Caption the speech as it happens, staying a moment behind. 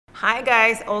Hi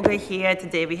guys, Olga here.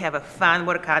 Today we have a fun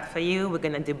workout for you. We're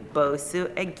gonna do BOSU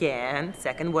again,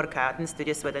 second workout in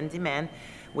Studio Sweat on Demand,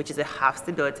 which is a half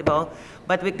stability ball,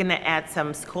 but we're gonna add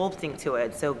some sculpting to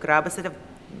it. So grab a set of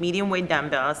medium weight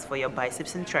dumbbells for your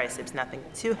biceps and triceps, nothing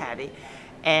too heavy.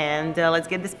 And let's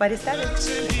get this party started.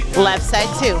 Left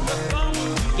side 2.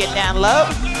 Get down low.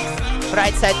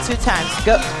 Right side 2 times.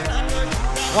 Go.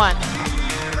 1,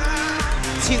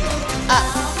 2,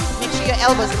 up. Make sure your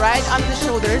elbows right on the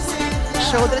shoulders.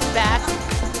 Shoulders back.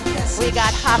 We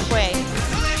got halfway.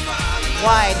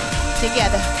 Wide,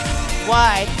 together.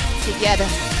 Wide, together.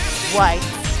 Wide,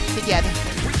 together.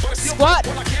 Squat.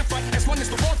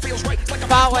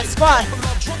 Forward squat.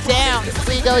 Down.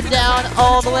 We go down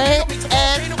all the way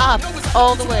and up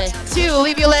all the way. 2,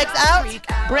 leave your legs out.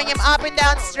 Bring them up and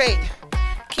down straight.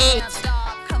 8,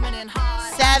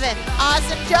 7.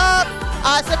 Awesome job.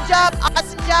 Awesome job.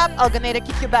 Awesome job. Alternator,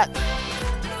 kick your butt.